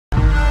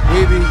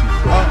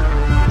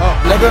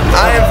Nigga,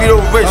 I envy the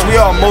rich, we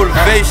all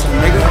motivation,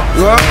 nigga.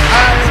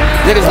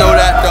 Niggas know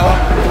that though.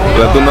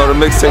 Let them know the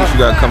mixtapes you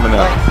got coming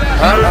out.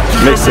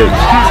 Mixtapes.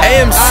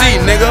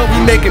 AMC, nigga,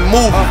 we making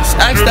movies.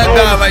 Ask that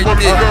guy right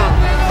there.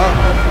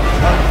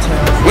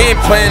 We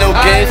ain't playing no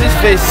games, this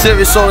face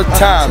serious all the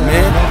time,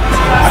 man.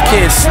 I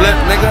can't slip,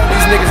 nigga.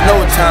 These niggas know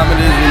what time it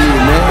is with me,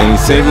 man. Any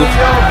singles?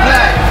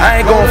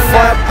 I ain't gon'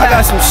 front. I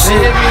got some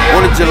shit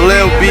on the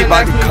Jaleel beat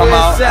about to come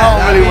out. I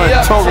don't really want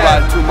to talk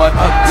about it too much.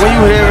 When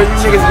you hear it,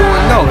 you niggas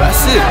gonna know.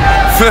 That's it.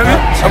 Feel me?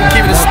 I'm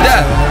keeping it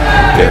step.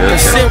 That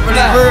shit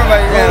really real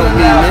right now with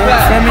me, man.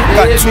 Feel me?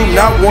 Got two,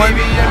 not one,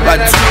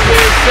 got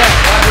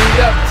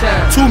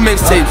two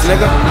mixtapes,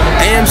 nigga.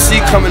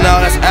 AMC coming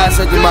out. That's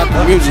asset to my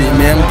community,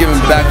 man. I'm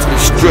giving back to the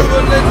strip.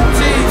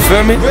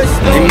 Feel me?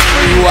 They know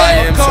who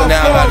I am, so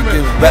now I gotta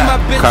give back.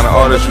 What kind of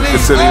artist you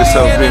consider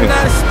yourself being?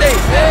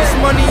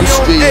 I'm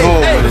street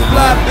hard with it,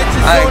 man.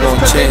 I ain't gonna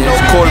change.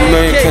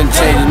 $250,000 couldn't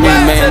change me,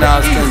 $1 million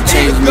couldn't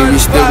change me. We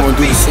still gonna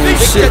do the same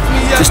shit,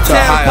 just to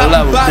a higher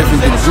level,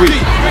 different degree.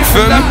 You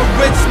feel me?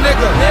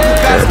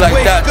 It's like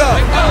that.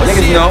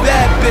 Niggas know.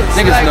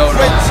 Niggas know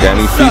though. Got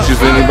any features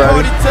for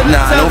anybody?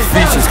 Nah, no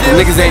features, cause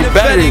niggas ain't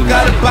better than me.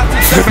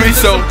 Feel me?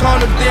 So,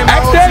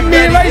 ask that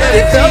man right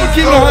there.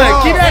 Keep it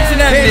 100. Keep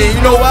asking that man.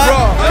 You know why?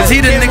 Cause he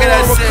the nigga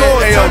that said,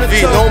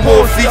 hey, no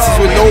more features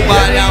with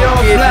nobody. I don't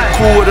care if you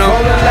cool with them.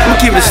 I'm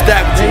keeping it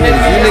stacked with you niggas.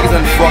 You niggas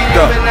done fucked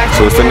up.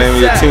 So what's the name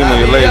of your team on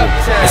your label?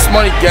 It's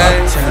Money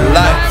Gang,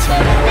 life.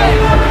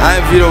 I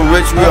envy the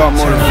rich, we are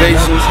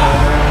motivations.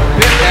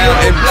 Now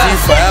MG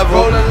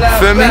forever,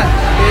 feel me?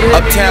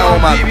 Uptown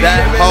on my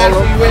back,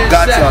 HARLEM.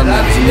 Got y'all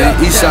niggas, man.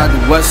 East-side to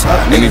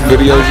West-side. Any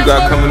videos you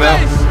got coming out?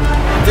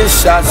 This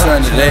shot's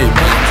on today,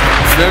 man.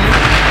 Feel me?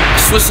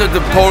 Switch up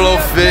the polo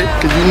fit,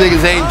 cause you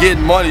niggas ain't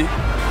getting money.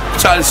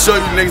 Try to show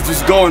you niggas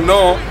what's going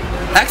on.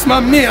 Ask my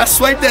man, I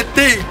swipe that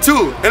thing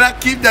too. And I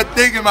keep that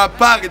thing in my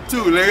pocket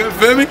too, nigga,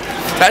 feel me?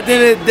 At the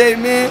end of the day,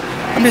 man,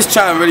 I'm just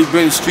trying to really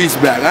bring the streets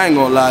back. I ain't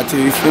gonna lie to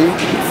you, feel me?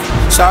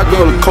 Shout out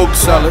to all the coke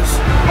sellers,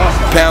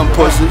 pound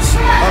pushers,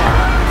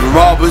 the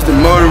robbers, the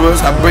murderers.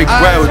 I break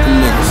bread with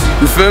them niggas,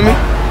 you feel me?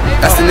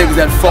 That's the niggas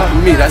that fuck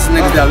with me. That's the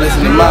niggas that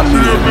listen to my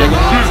music, nigga.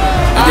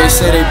 And they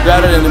say they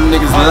better than them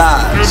niggas lie.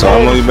 So how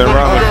long you been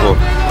around here for?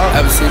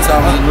 Ever since I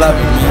was 11,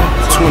 man.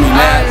 20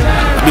 now.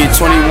 I'll be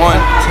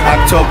 21,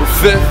 October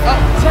 5th.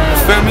 You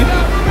feel me?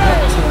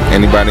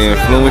 Anybody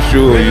influence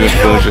you or you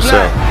influence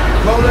yourself?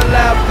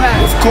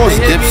 Of course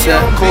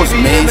Dipset, of course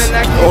Mace,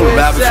 all the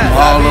rappers from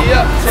HARLEM, you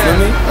feel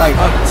me? Like,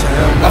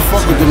 I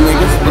fuck with them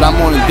niggas, but I'm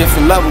on a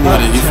different level with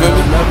it, you feel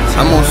me?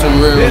 I'm on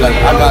some real, like,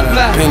 I gotta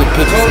paint a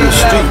picture from the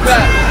streets.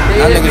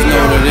 Y'all niggas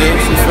know what it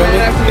is, you feel me?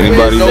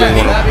 Anybody you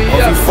wanna?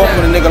 If you fuck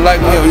with a nigga like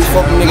me, or you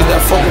fuck with niggas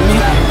that fuck with me,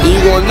 then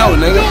you gonna know,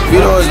 nigga.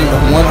 You know, it's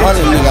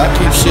 100, nigga. I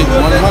keep shit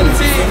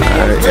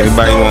 100.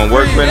 Anybody wanna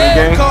work with in the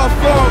game?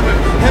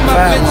 If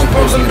I had one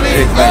person to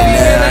pick right now,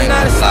 I ain't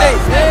gonna lie.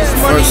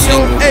 First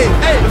single,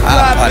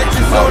 I'll probably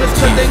keep out with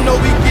T.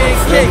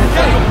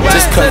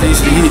 Just cause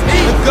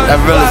that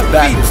real is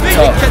back is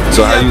tough.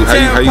 So how you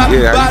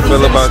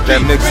feel about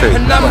that mixtape?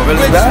 Real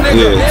is back?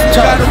 Yeah.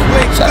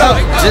 Shout out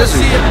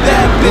Jizzy.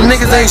 These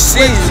niggas ain't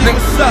seen.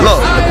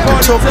 Look, you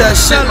talk that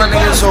shit, my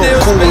nigga, it's so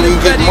cool when you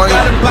get money.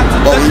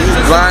 But when you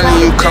grinding,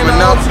 you coming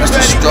up, it's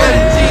the struggle.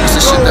 It's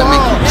the shit that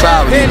make you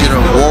cry when you get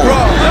a war.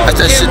 That's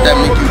that shit that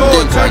make you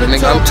think, like,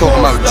 nigga, I'm talking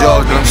about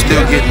jobs, but I'm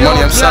still getting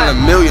money. I'm selling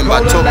 $1 million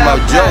by talking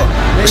about jobs.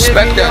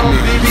 Respect that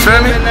nigga, you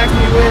feel me?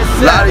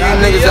 A lot of you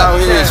niggas out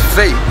here is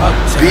fake.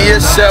 Be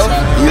yourself,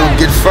 you'll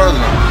get further.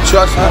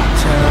 Trust me.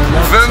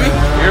 You feel me?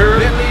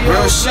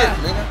 Real shit,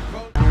 nigga.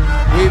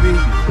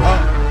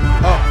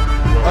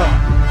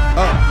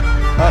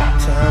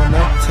 Uptown,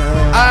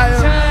 Uptown.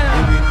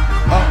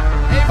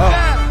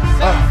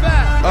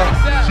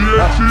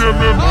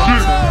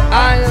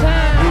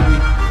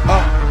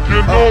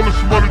 Getting all this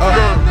money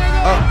done.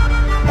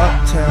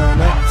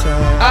 Uptown,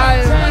 Uptown.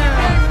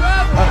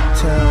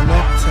 Uptown,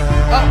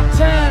 Uptown.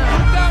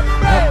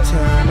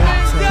 Uptown,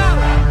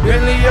 Uptown.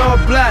 Bentley all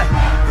black,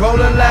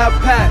 rollin' loud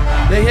pack.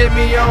 They hit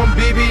me on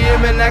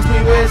BBM and ask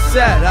me where it's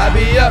at. I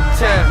be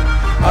uptown.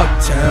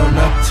 Uptown,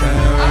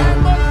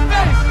 Uptown.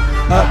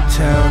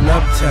 Uptown,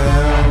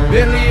 Uptown.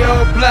 Bentley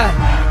all black,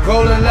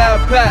 rollin'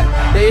 loud pack.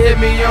 They hit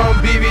me on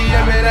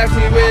BBM and ask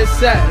me where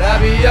it's at. I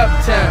be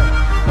uptown.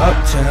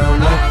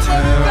 Uptown,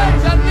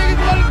 Uptown.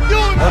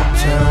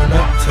 Uptown,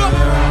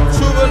 Uptown.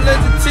 True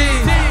religion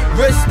tees,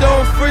 wrist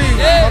don't freeze.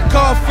 My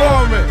car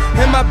foreign,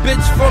 and my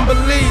bitch from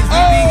Belize.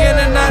 We be in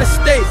the United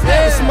States,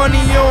 it's money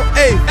on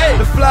 8.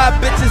 The fly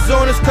bitches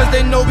on us cause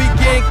they know we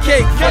getting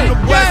cake. From the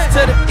west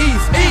to the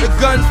east, the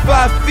guns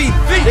 5 feet.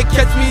 They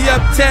catch me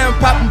uptown,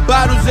 popping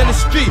bottles in the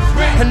street.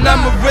 And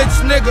I'm a rich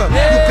nigga,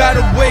 you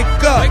gotta wake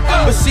up.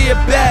 But she a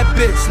bad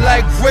bitch,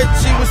 like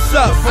Richie, what's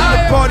up? From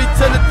the party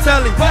to the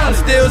telly, I'm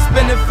still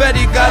spinning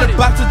Fetty. Got a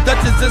box of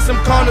Dutchess and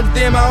some condoms,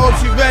 damn I hope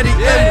she ready.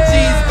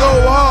 MGs go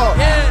hard,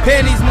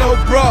 panties no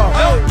bra.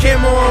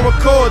 Camera on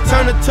record,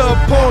 turn her to a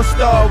porn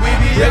star. We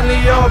be Bentley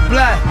all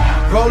black,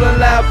 rollin'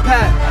 loud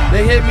pack.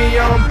 They hit me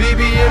on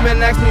BBM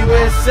and ask me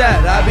where it's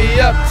at. I be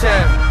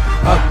uptown,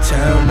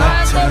 uptown,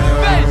 uptown,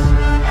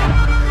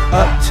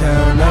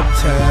 uptown,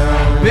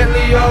 uptown.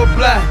 Bentley all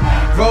black,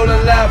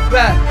 rollin' loud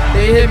pack.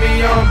 They hit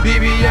me on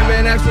BBM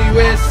and ask me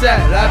where it's at.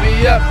 I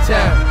be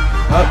uptown,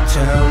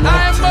 uptown,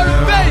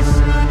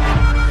 uptown,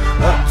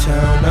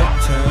 uptown,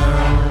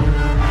 uptown.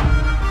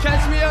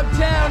 Catch me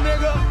uptown,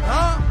 nigga,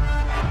 huh?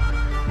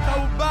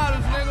 Couple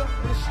bottles, nigga,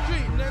 in the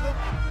street, nigga.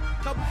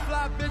 Couple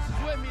fly bitches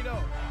with me,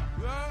 though.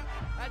 You heard?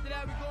 After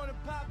that, we going to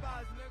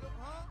Popeyes, nigga.